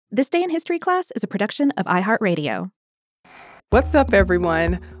This Day in History class is a production of iHeartRadio. What's up,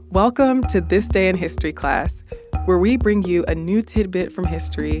 everyone? Welcome to This Day in History class, where we bring you a new tidbit from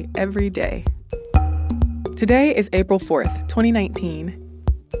history every day. Today is April 4th, 2019.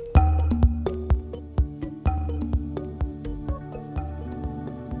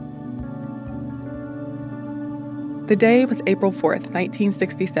 The day was April 4th,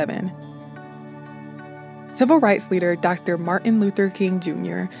 1967. Civil rights leader Dr. Martin Luther King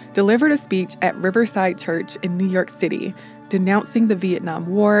Jr. delivered a speech at Riverside Church in New York City, denouncing the Vietnam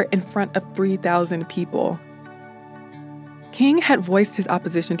War in front of 3,000 people. King had voiced his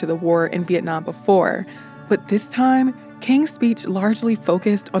opposition to the war in Vietnam before, but this time, King's speech largely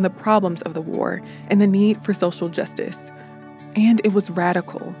focused on the problems of the war and the need for social justice. And it was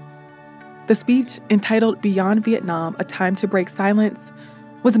radical. The speech, entitled Beyond Vietnam, A Time to Break Silence,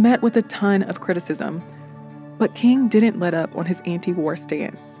 was met with a ton of criticism. But King didn't let up on his anti-war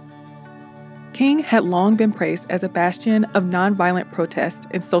stance. King had long been praised as a bastion of nonviolent protest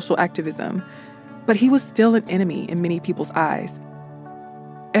and social activism, but he was still an enemy in many people's eyes.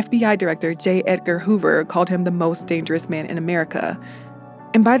 FBI Director J. Edgar Hoover called him the most dangerous man in America.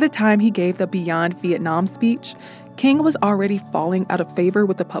 And by the time he gave the Beyond Vietnam speech, King was already falling out of favor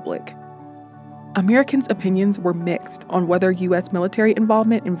with the public. Americans' opinions were mixed on whether U.S. military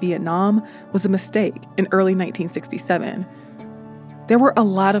involvement in Vietnam was a mistake in early 1967. There were a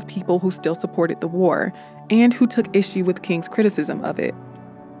lot of people who still supported the war and who took issue with King's criticism of it.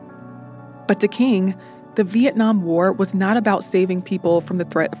 But to King, the Vietnam War was not about saving people from the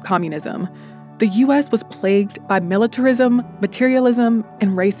threat of communism. The U.S. was plagued by militarism, materialism,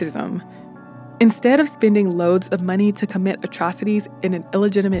 and racism. Instead of spending loads of money to commit atrocities in an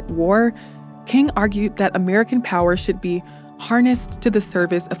illegitimate war, King argued that American power should be harnessed to the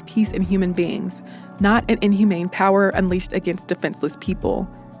service of peace and human beings, not an inhumane power unleashed against defenseless people.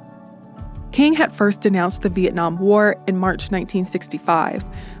 King had first denounced the Vietnam War in March 1965,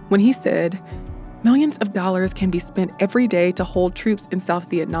 when he said, "Millions of dollars can be spent every day to hold troops in South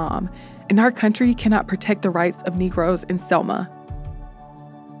Vietnam, and our country cannot protect the rights of Negroes in Selma."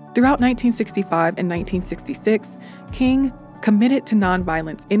 Throughout 1965 and 1966, King, committed to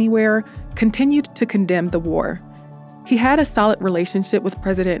nonviolence anywhere, continued to condemn the war. He had a solid relationship with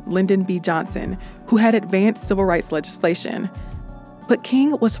President Lyndon B. Johnson, who had advanced civil rights legislation. But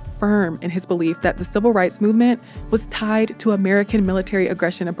King was firm in his belief that the civil rights movement was tied to American military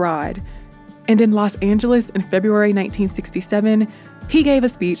aggression abroad. And in Los Angeles in February 1967, he gave a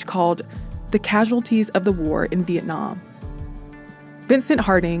speech called The Casualties of the War in Vietnam. Vincent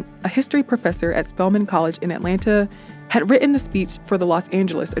Harding, a history professor at Spelman College in Atlanta, had written the speech for the Los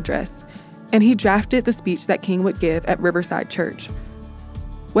Angeles address, and he drafted the speech that King would give at Riverside Church.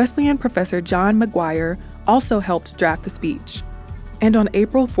 Wesleyan professor John McGuire also helped draft the speech. And on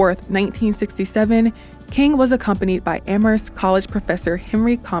April 4th, 1967, King was accompanied by Amherst College professor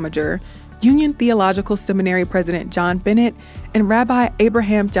Henry Commager, Union Theological Seminary president John Bennett, and Rabbi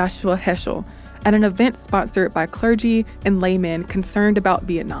Abraham Joshua Heschel at an event sponsored by clergy and laymen concerned about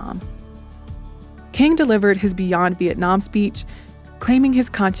Vietnam. King delivered his Beyond Vietnam speech, claiming his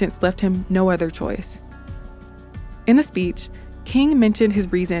conscience left him no other choice. In the speech, King mentioned his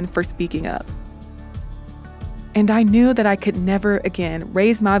reason for speaking up. "And I knew that I could never again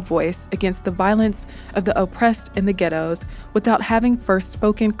raise my voice against the violence of the oppressed in the ghettos without having first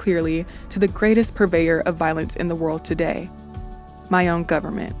spoken clearly to the greatest purveyor of violence in the world today, my own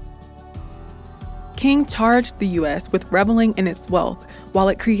government." King charged the U.S. with reveling in its wealth while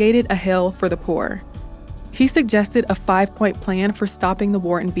it created a hell for the poor. He suggested a 5-point plan for stopping the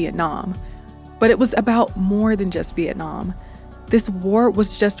war in Vietnam. But it was about more than just Vietnam. This war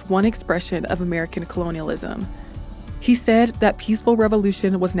was just one expression of American colonialism. He said that peaceful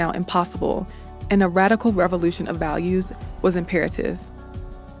revolution was now impossible, and a radical revolution of values was imperative.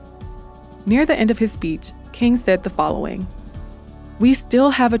 Near the end of his speech, King said the following: "We still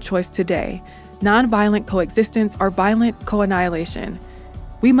have a choice today, nonviolent coexistence or violent co-annihilation.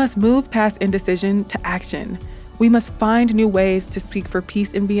 We must move past indecision to action. We must find new ways to speak for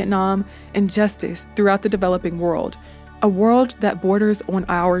peace in Vietnam and justice throughout the developing world, a world that borders on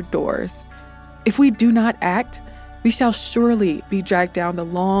our doors. If we do not act, we shall surely be dragged down the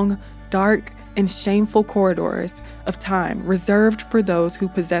long, dark, and shameful corridors of time reserved for those who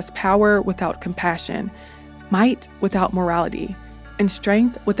possess power without compassion, might without morality, and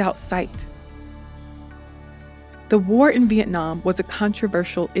strength without sight." The war in Vietnam was a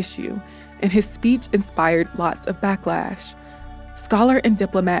controversial issue, and his speech inspired lots of backlash. Scholar and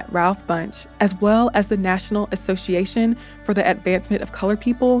diplomat Ralph Bunche, as well as the National Association for the Advancement of Colored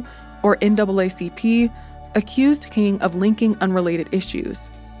People, or NAACP, accused King of linking unrelated issues.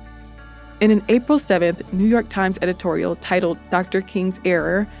 In an April 7th New York Times editorial titled Dr. King's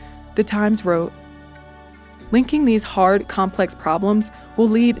Error, the Times wrote, "Linking these hard, complex problems will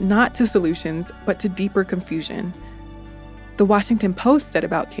lead not to solutions, but to deeper confusion." The Washington Post said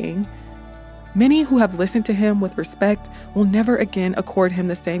about King, "Many who have listened to him with respect will never again accord him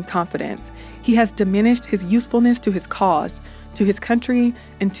the same confidence. He has diminished his usefulness to his cause, to his country,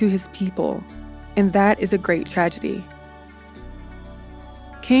 and to his people. And that is a great tragedy."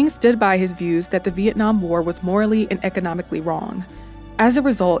 King stood by his views that the Vietnam War was morally and economically wrong. As a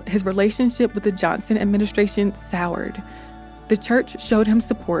result, his relationship with the Johnson administration soured. The church showed him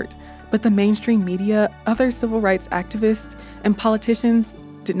support, but the mainstream media, other civil rights activists, and politicians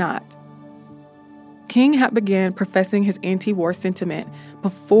did not. King had began professing his anti-war sentiment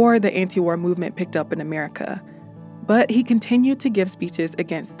before the anti-war movement picked up in America. But he continued to give speeches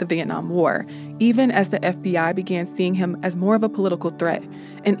against the Vietnam War, even as the FBI began seeing him as more of a political threat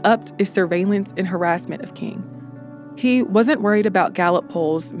and upped its surveillance and harassment of King. He wasn't worried about Gallup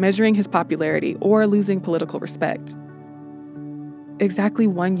polls measuring his popularity or losing political respect. Exactly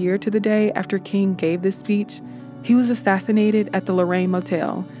 1 year to the day after King gave this speech, he was assassinated at the Lorraine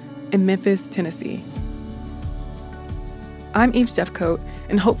Motel in Memphis, Tennessee. I'm Eve Jeffcoat,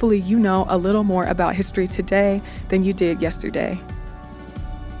 and hopefully you know a little more about history today than you did yesterday.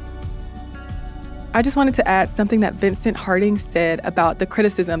 I just wanted to add something that Vincent Harding said about the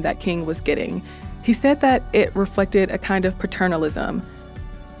criticism that King was getting. He said that it reflected a kind of paternalism.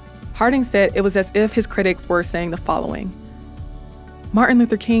 Harding said it was as if his critics were saying the following: "Martin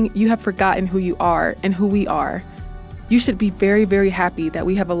Luther King, you have forgotten who you are and who we are. You should be very, very happy that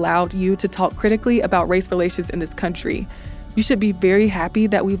we have allowed you to talk critically about race relations in this country. You should be very happy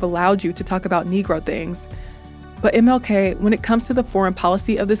that we've allowed you to talk about Negro things. But MLK, when it comes to the foreign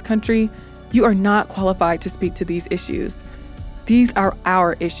policy of this country, you are not qualified to speak to these issues. These are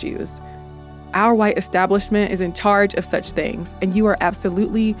our issues. Our white establishment is in charge of such things, and you are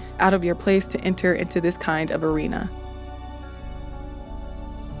absolutely out of your place to enter into this kind of arena."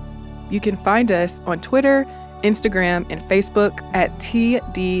 You can find us on Twitter, Instagram, and Facebook at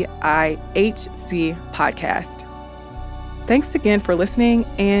TDIHC Podcast. Thanks again for listening,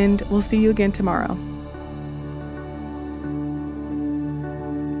 and we'll see you again tomorrow.